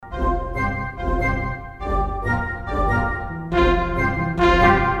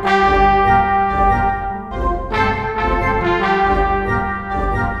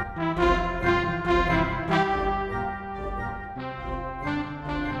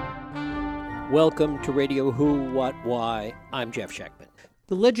Welcome to Radio Who, What, Why. I'm Jeff Schechtman.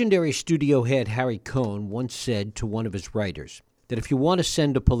 The legendary studio head Harry Cohn once said to one of his writers that if you want to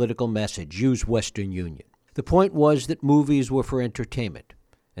send a political message, use Western Union. The point was that movies were for entertainment,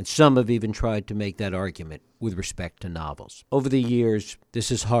 and some have even tried to make that argument with respect to novels. Over the years, this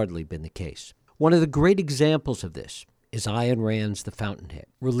has hardly been the case. One of the great examples of this is Ayn Rand's The Fountainhead.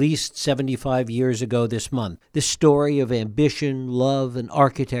 Released 75 years ago this month, this story of ambition, love, and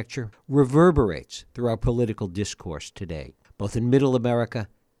architecture reverberates through our political discourse today, both in Middle America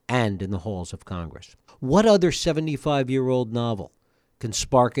and in the halls of Congress. What other 75-year-old novel can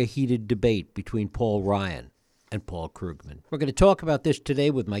spark a heated debate between Paul Ryan and Paul Krugman? We're going to talk about this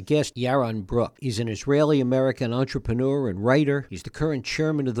today with my guest, Yaron Brook. He's an Israeli-American entrepreneur and writer. He's the current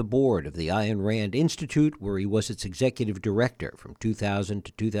chairman of the board of the Ayn Rand Institute, where he was its executive director from 2000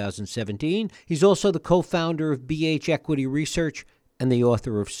 to 2017. He's also the co-founder of BH Equity Research and the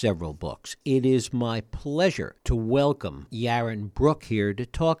author of several books. It is my pleasure to welcome Yaron Brook here to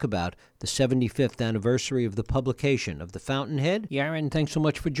talk about the 75th anniversary of the publication of The Fountainhead. Yaron, thanks so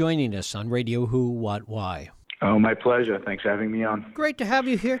much for joining us on Radio Who, What, Why. Oh, my pleasure. Thanks for having me on. Great to have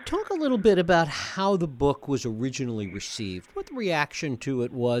you here. Talk a little bit about how the book was originally received, what the reaction to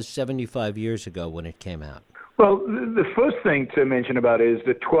it was 75 years ago when it came out. Well, the first thing to mention about it is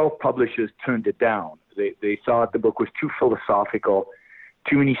that 12 publishers turned it down. They thought the book was too philosophical,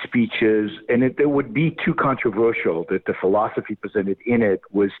 too many speeches, and it would be too controversial, that the philosophy presented in it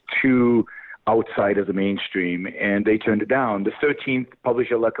was too outside of the mainstream, and they turned it down. The 13th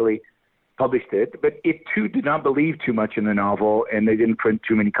publisher, luckily, published it, but it too did not believe too much in the novel, and they didn't print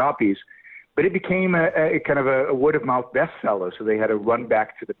too many copies. But it became a kind of a word-of-mouth bestseller, so they had to run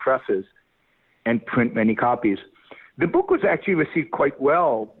back to the presses and print many copies. The book was actually received quite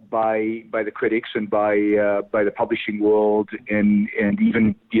well by the critics and by the publishing world, and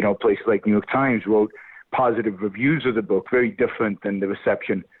even places like New York Times wrote positive reviews of the book, very different than the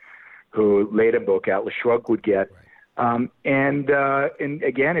reception her later book Atlas Shrugged would get. And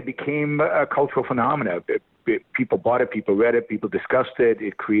again, it became a cultural phenomenon. People bought it, people read it, people discussed it.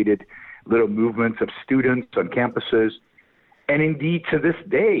 It created little movements of students on campuses. And indeed, to this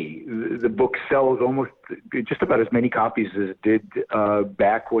day, the book sells almost just about as many copies as it did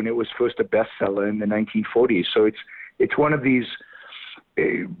back when it was first a bestseller in the 1940s. So it's one of these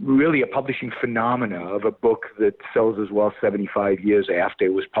really a publishing phenomena of a book that sells as well 75 years after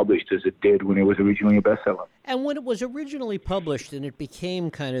it was published as it did when it was originally a bestseller. And when it was originally published and it became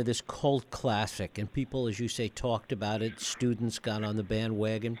kind of this cult classic, and people, as you say, talked about it, students got on the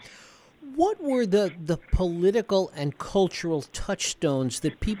bandwagon, what were the political and cultural touchstones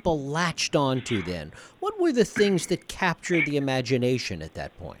that people latched onto then? What were the things that captured the imagination at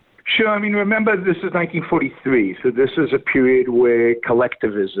that point? Sure. I mean, remember, this is 1943, so this is a period where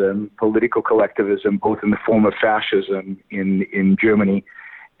collectivism, political collectivism, both in the form of fascism in Germany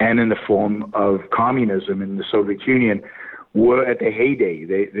and in the form of communism in the Soviet Union, were at their heyday.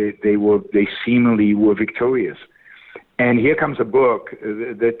 They seemingly were victorious. And here comes a book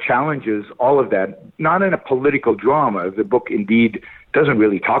that challenges all of that, not in a political drama. The book, indeed, doesn't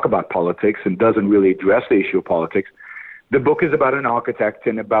really talk about politics and doesn't really address the issue of politics. The book is about an architect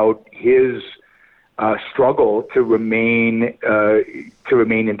and about his struggle to remain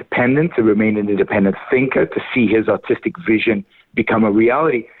independent, to remain an independent thinker, to see his artistic vision become a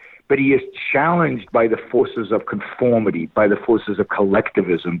reality. But he is challenged by the forces of conformity, by the forces of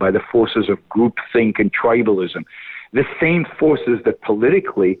collectivism, by the forces of groupthink and tribalism. The same forces that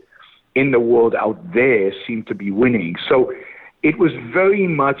politically in the world out there seem to be winning. So it was very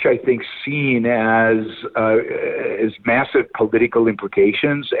much, I think, seen as massive political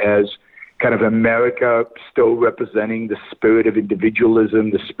implications, as kind of America still representing the spirit of individualism,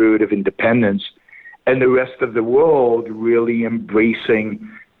 the spirit of independence, and the rest of the world really embracing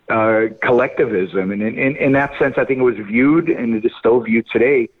collectivism. And in that sense, I think it was viewed, and it is still viewed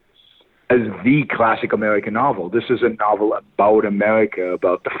today, as the classic American novel. This is a novel about America,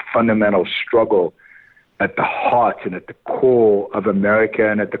 about the fundamental struggle at the heart and at the core of America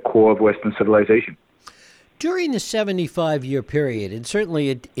and at the core of Western civilization. During the 75-year period, and certainly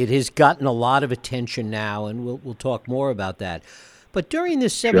it has gotten a lot of attention now, and we'll talk more about that, but during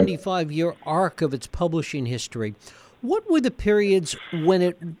this 75-year arc of its publishing history, what were the periods when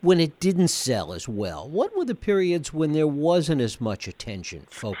it didn't sell as well? What were the periods when there wasn't as much attention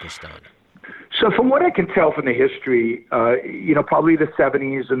focused on it? So from what I can tell from the history, probably the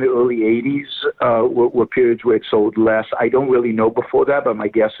 70s and the early 80s were periods where it sold less. I don't really know before that, but my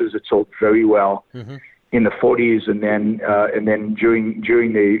guess is it sold very well in the 40s, and then during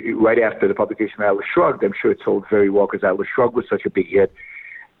the right after the publication of Atlas Shrugged, I'm sure it sold very well because Atlas Shrugged was such a big hit.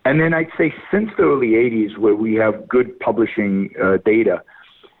 And then I'd say since the early 80s, where we have good publishing data,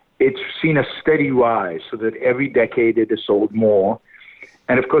 it's seen a steady rise so that every decade it has sold more.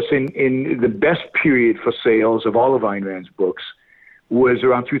 And of course, in the best period for sales of all of Ayn Rand's books was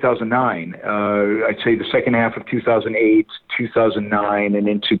around 2009. I'd say the second half of 2008, 2009, and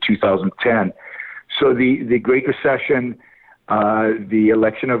into 2010. So the Great Recession, the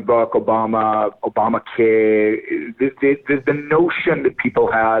election of Barack Obama, Obamacare, the notion that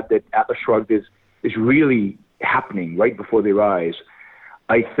people had that Atlas Shrugged is really happening right before their eyes,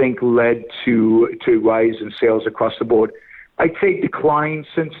 I think led to rise in sales across the board. I'd say decline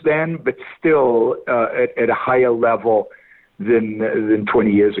since then, but still at a higher level than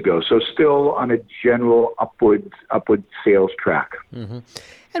 20 years ago. So still on a general upward sales track. Mm-hmm.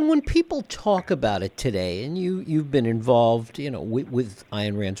 And when people talk about it today, and you've been involved, with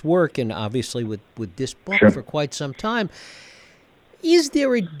Ayn Rand's work and obviously with this book Sure. for quite some time, is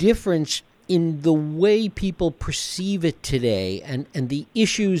there a difference in the way people perceive it today and the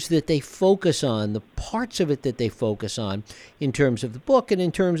issues that they focus on, the parts of it that they focus on in terms of the book and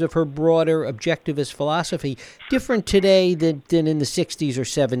in terms of her broader objectivist philosophy, different today than in the 60s or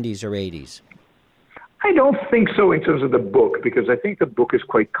 70s or 80s? I don't think so in terms of the book, because I think the book is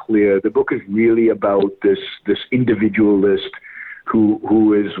quite clear. The book is really about this individualist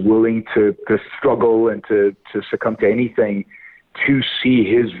who is willing to struggle and to succumb to anything to see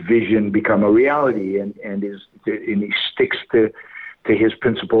his vision become a reality, and he sticks to his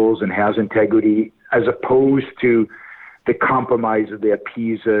principles and has integrity, as opposed to the compromiser, the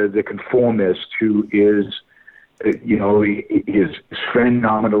appeaser, the conformist who is, his friend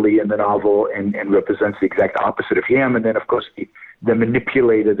nominally in the novel and represents the exact opposite of him. And then, of course, the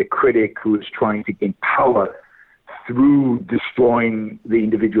manipulator, the critic who is trying to gain power through destroying the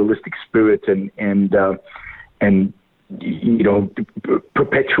individualistic spirit and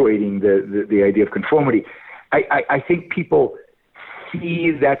perpetuating the idea of conformity. I think people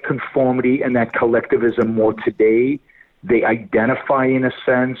see that conformity and that collectivism more today. They identify, in a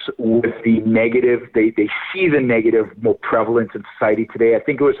sense, with the negative. They see the negative more prevalent in society today. I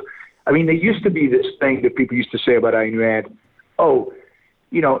think there used to be this thing that people used to say about Ayn Rand,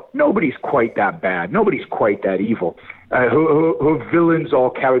 nobody's quite that bad. Nobody's quite that evil. Her villains are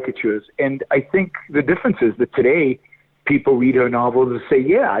caricatures. And I think the difference is that today people read her novels and say,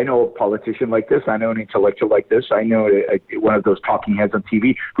 yeah, I know a politician like this. I know an intellectual like this. I know one of those talking heads on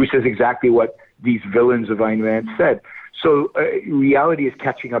TV who says exactly what these villains of Ayn Rand said. So reality is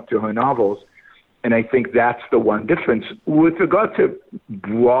catching up to her novels, and I think that's the one difference. With regard to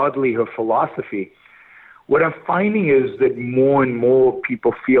broadly her philosophy, what I'm finding is that more and more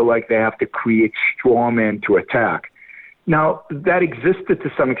people feel like they have to create straw men to attack. Now, that existed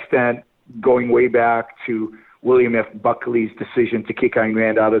to some extent going way back to William F. Buckley's decision to kick Ayn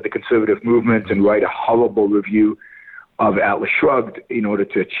Rand out of the conservative movement and write a horrible review of Atlas Shrugged in order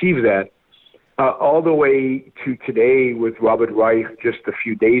to achieve that. All the way to today with Robert Reich just a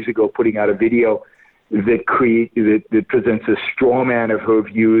few days ago putting out a video that presents a straw man of her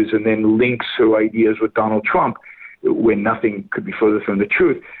views and then links her ideas with Donald Trump, when nothing could be further from the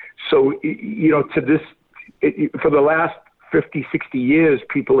truth. So, for the last 50, 60 years,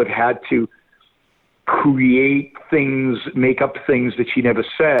 people have had to create things, make up things that she never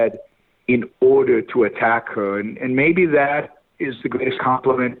said in order to attack her. And maybe that is the greatest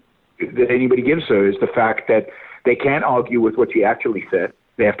compliment that anybody gives her, is the fact that they can't argue with what she actually said.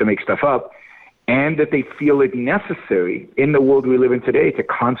 They have to make stuff up, and that they feel it necessary in the world we live in today to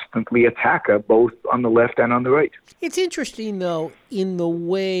constantly attack her, both on the left and on the right. It's interesting, though, in the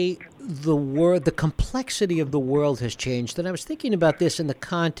way the complexity of the world has changed. And I was thinking about this in the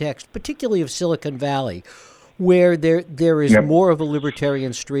context, particularly of Silicon Valley, where there is more of a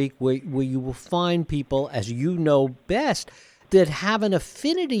libertarian streak, where you will find people, as you know best, that have an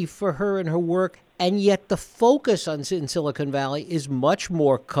affinity for her and her work, and yet the focus in Silicon Valley is much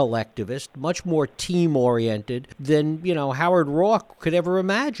more collectivist, much more team-oriented than Howard Roark could ever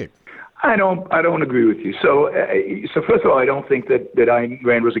imagine. I don't agree with you. So first of all, I don't think that Ayn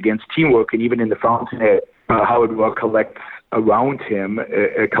Rand was against teamwork, and even in the Fountainhead, Howard Roark collects around him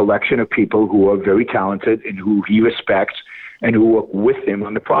a collection of people who are very talented and who he respects and who work with him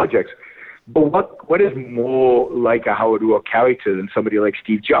on the projects. But what is more like a Howard Roark character than somebody like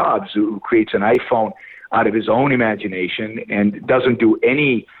Steve Jobs, who creates an iPhone out of his own imagination and doesn't do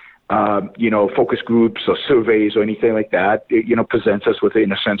any, focus groups or surveys or anything like that, presents us with,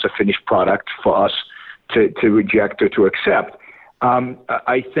 in a sense, a finished product for us to reject or to accept.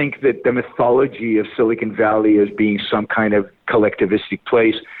 I think that the mythology of Silicon Valley as being some kind of collectivistic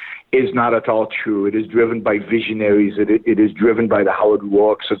place is not at all true. It is driven by visionaries. It is driven by the Howard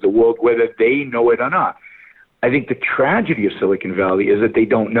Rorks of the world, whether they know it or not. I think the tragedy of Silicon Valley is that they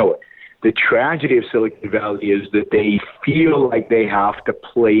don't know it. The tragedy of Silicon Valley is that they feel like they have to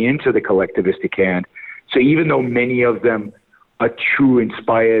play into the collectivistic hand. So even though many of them are true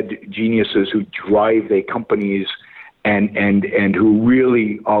inspired geniuses who drive their companies and who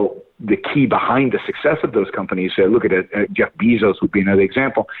really are the key behind the success of those companies, look at it, Jeff Bezos would be another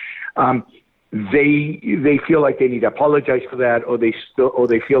example. They feel like they need to apologize for that, or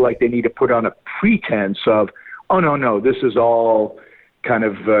they feel like they need to put on a pretense of, oh no, this is all kind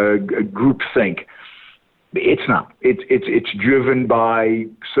of groupthink. It's not. It's driven by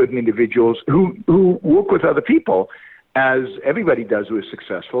certain individuals who work with other people, as everybody does who is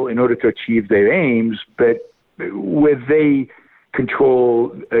successful, in order to achieve their aims, but where they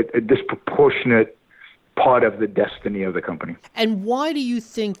control a disproportionate part of the destiny of the company. And why do you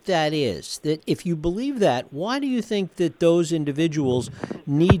think that is? That if you believe that, why do you think that those individuals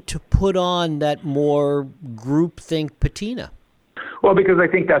need to put on that more groupthink patina? Well, because I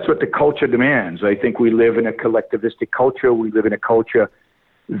think that's what the culture demands. I think we live in a collectivistic culture. We live in a culture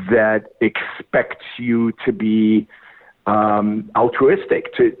that expects you to be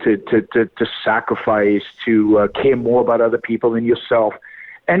altruistic, to sacrifice, to care more about other people than yourself.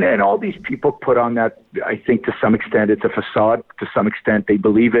 And all these people put on that, I think to some extent it's a facade, to some extent they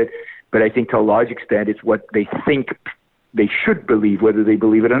believe it, but I think to a large extent it's what they think they should believe, whether they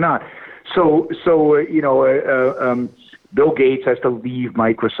believe it or not. So Bill Gates has to leave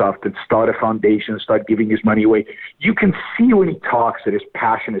Microsoft and start a foundation and start giving his money away. You can see when he talks that his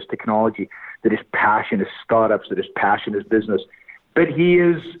passion is technology, that his passion is startups, that his passion is business. But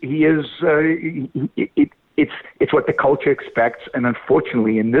it's what the culture expects, and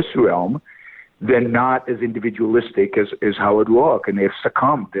unfortunately, in this realm, they're not as individualistic as Howard Roark, and they've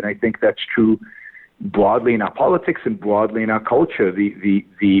succumbed. And I think that's true broadly in our politics and broadly in our culture.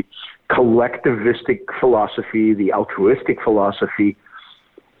 The collectivistic philosophy, the altruistic philosophy,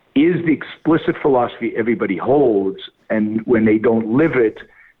 is the explicit philosophy everybody holds, and when they don't live it,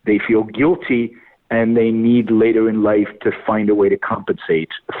 they feel guilty, and they need later in life to find a way to compensate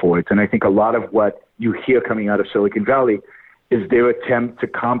for it. And I think a lot of what you hear coming out of Silicon Valley is their attempt to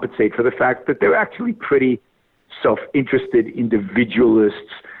compensate for the fact that they're actually pretty self-interested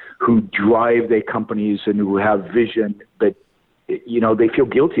individualists who drive their companies and who have vision, but they feel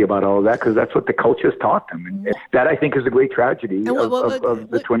guilty about all of that because that's what the culture has taught them. And that, I think, is a great tragedy of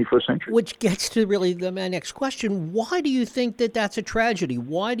the 21st century. Which gets to really my next question. Why do you think that that's a tragedy?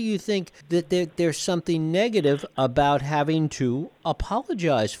 Why do you think that there's something negative about having to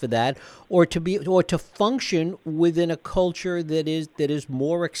apologize for that, or to function within a culture that is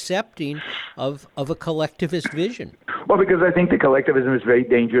more accepting of a collectivist vision? Well, because I think the collectivism is very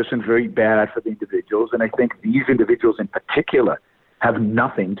dangerous and very bad for the individuals, and I think these individuals in particular have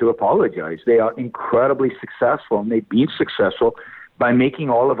nothing to apologize. They are incredibly successful, and they've been successful by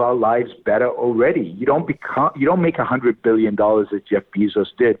making all of our lives better already. You don't make $100 billion as Jeff Bezos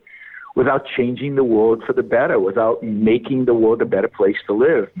did without changing the world for the better, without making the world a better place to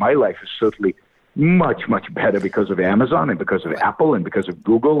live. My life is certainly much, much better because of Amazon and because of Apple and because of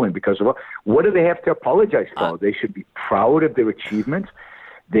Google and because of what do they have to apologize for? They should be proud of their achievements.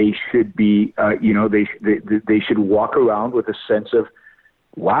 They should be, they should walk around with a sense of,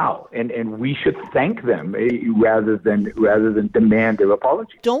 wow, and we should thank them rather than demand their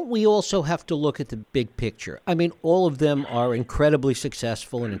apology. Don't we also have to look at the big picture? I mean, all of them are incredibly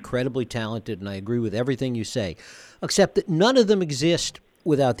successful and incredibly talented, and I agree with everything you say, except that none of them exist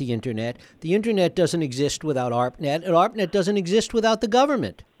without the Internet. The Internet doesn't exist without ARPANET, and ARPANET doesn't exist without the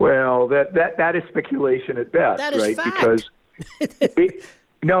government. Well, that is speculation at best, that is right? Fact. Because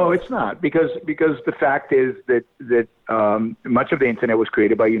no, it's not, because the fact is that much of the Internet was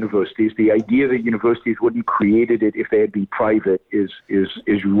created by universities. The idea that universities wouldn't created it if they had been private is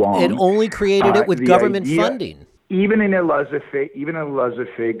wrong. It only created it with government funding. Even in a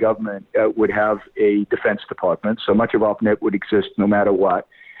laissez-faire government would have a defense department, so much of ARPANET would exist no matter what.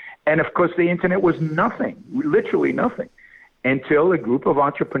 And of course, the Internet was nothing, literally nothing, until a group of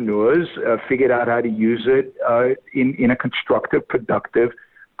entrepreneurs figured out how to use it in a constructive, productive,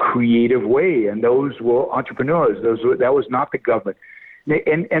 creative way. And those were entrepreneurs. That was not the government.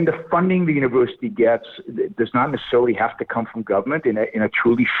 And the funding the university gets does not necessarily have to come from government. In a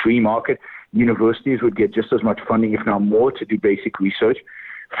truly free market, universities would get just as much funding, if not more, to do basic research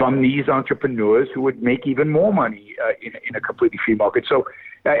from these entrepreneurs who would make even more money in a completely free market. So,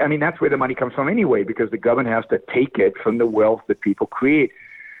 I mean, that's where the money comes from anyway, because the government has to take it from the wealth that people create.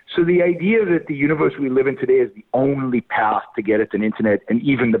 So the idea that the universe we live in today is the only path to get at an internet, and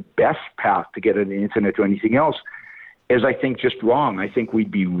even the best path to get at an internet or anything else, is, I think, just wrong. I think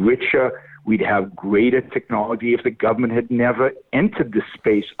we'd be richer, we'd have greater technology if the government had never entered this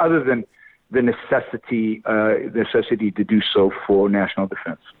space, other than the necessity to do so for national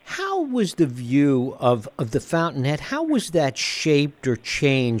defense. How was the view of the Fountainhead, how was that shaped or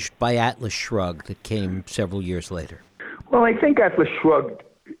changed by Atlas Shrugged that came several years later? Well, I think Atlas Shrugged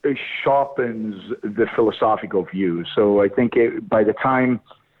sharpens the philosophical view. So I think by the time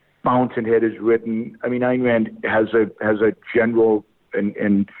Fountainhead is written, I mean, Ayn Rand has a general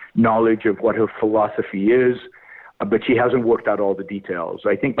and knowledge of what her philosophy is, but she hasn't worked out all the details.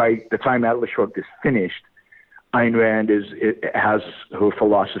 I think by the time Atlas Shrugged is finished, Ayn Rand has her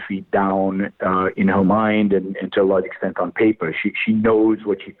philosophy down in her mind and to a large extent on paper. She knows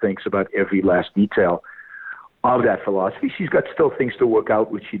what she thinks about every last detail of that philosophy. She's got still things to work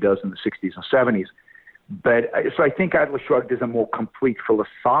out, which she does in the 60s and 70s. But so I think Atlas Shrugged is a more complete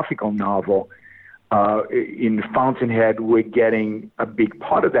philosophical novel. In Fountainhead, we're getting a big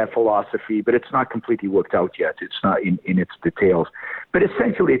part of that philosophy, but it's not completely worked out yet. It's not in its details. But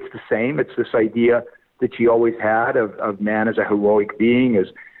essentially, it's the same. It's this idea that she always had of man as a heroic being,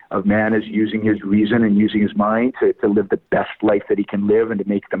 of man as using his reason and using his mind to live the best life that he can live and to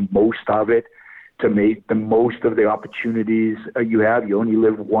make the most of it, to make the most of the opportunities you have. You only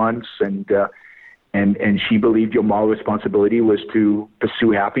live once, and she believed your moral responsibility was to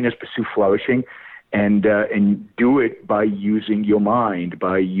pursue happiness, pursue flourishing, and do it by using your mind,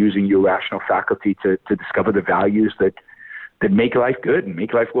 by using your rational faculty to discover the values that make life good and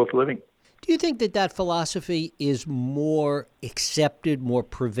make life worth living. Do you think that philosophy is more accepted, more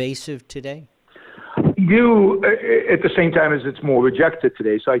pervasive today? At the same time as it's more rejected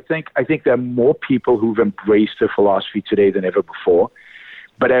today. So I think there are more people who've embraced her philosophy today than ever before.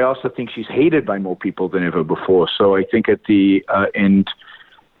 But I also think she's hated by more people than ever before. So I think at the end,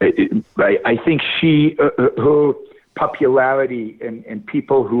 I think her popularity and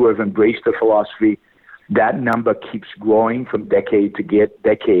people who have embraced her philosophy, that number keeps growing from decade to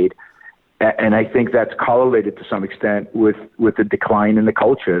decade. And I think that's correlated to some extent with the decline in the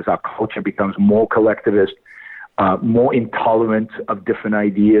culture. As our culture becomes more collectivist, more intolerant of different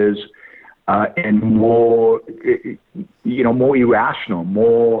ideas, and more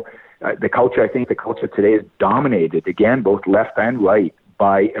irrational, the culture. I think the culture today is dominated, again, both left and right,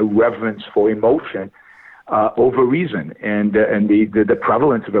 by a reverence for emotion over reason, and the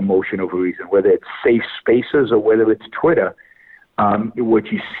prevalence of emotion over reason, whether it's safe spaces or whether it's Twitter.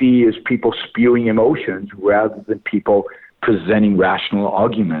 What you see is people spewing emotions rather than people presenting rational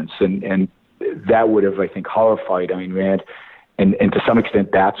arguments. And that would have, I think, horrified Ayn Rand. And to some extent,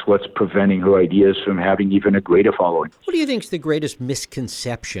 that's what's preventing her ideas from having even a greater following. What do you think is the greatest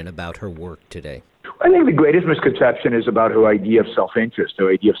misconception about her work today? I think the greatest misconception is about her idea of self-interest,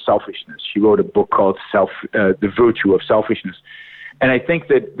 her idea of selfishness. She wrote a book called The Virtue of Selfishness. And I think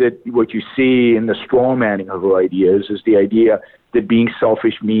that what you see in the straw manning of her ideas is the idea that being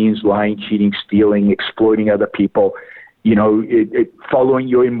selfish means lying, cheating, stealing, exploiting other people, following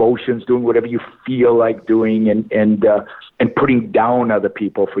your emotions, doing whatever you feel like doing, and putting down other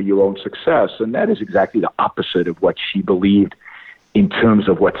people for your own success. And that is exactly the opposite of what she believed in terms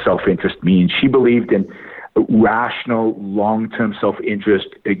of what self-interest means. She believed in rational, long-term self-interest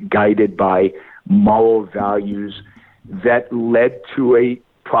guided by moral values that led to a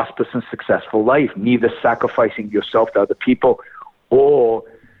prosperous and successful life, neither sacrificing yourself to other people or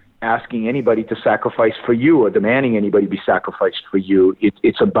asking anybody to sacrifice for you or demanding anybody be sacrificed for you.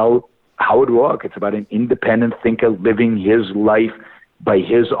 It's about how it works. It's about an independent thinker living his life by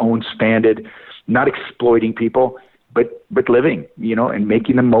his own standard, not exploiting people, but living, and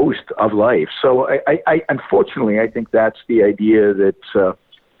making the most of life. So I unfortunately, I think that's the idea that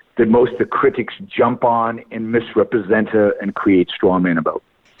most of the critics jump on and misrepresent her and create straw men about.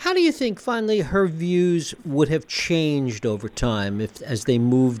 How do you think, finally, her views would have changed over time as they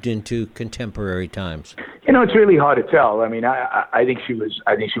moved into contemporary times? It's really hard to tell. I mean, I think she was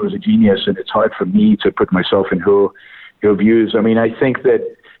a genius, and it's hard for me to put myself in her views. I mean, I think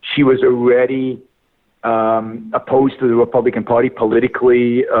that she was already opposed to the Republican Party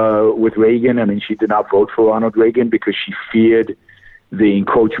politically with Reagan. I mean, she did not vote for Ronald Reagan because she feared the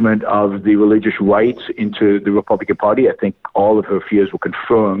encroachment of the religious rights into the Republican Party. I think all of her fears were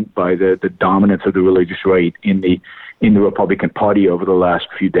confirmed by the dominance of the religious right in the Republican Party over the last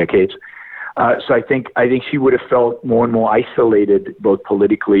few decades. So I think she would have felt more and more isolated, both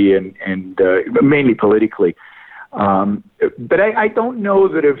politically and mainly politically. But I don't know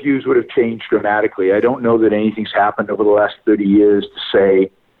that her views would have changed dramatically. I don't know that anything's happened over the last 30 years to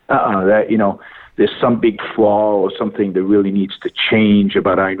say there's some big flaw or something that really needs to change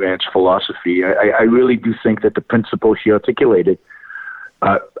about Ayn Rand's philosophy. I really do think that the principles she articulated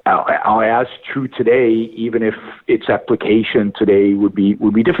are as true today, even if its application today would be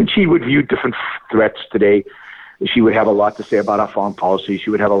different. She would view different threats today. She would have a lot to say about our foreign policy. She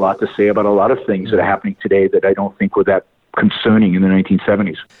would have a lot to say about a lot of things that are happening today that I don't think were that concerning in the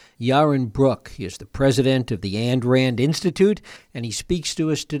 1970s. Yaron Brook is the president of the Ayn Rand Institute, and he speaks to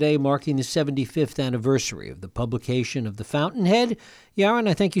us today marking the 75th anniversary of the publication of The Fountainhead. Yaron,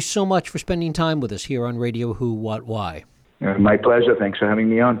 I thank you so much for spending time with us here on Radio Who, What, Why. My pleasure. Thanks for having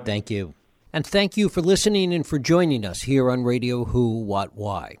me on. Thank you. And thank you for listening and for joining us here on Radio Who, What,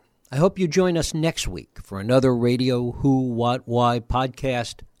 Why. I hope you join us next week for another Radio Who, What, Why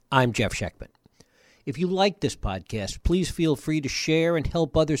podcast. I'm Jeff Schechtman. If you like this podcast, please feel free to share and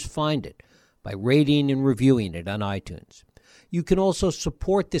help others find it by rating and reviewing it on iTunes. You can also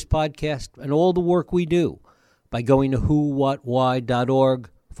support this podcast and all the work we do by going to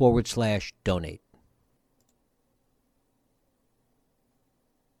whowhatwhy.org/donate.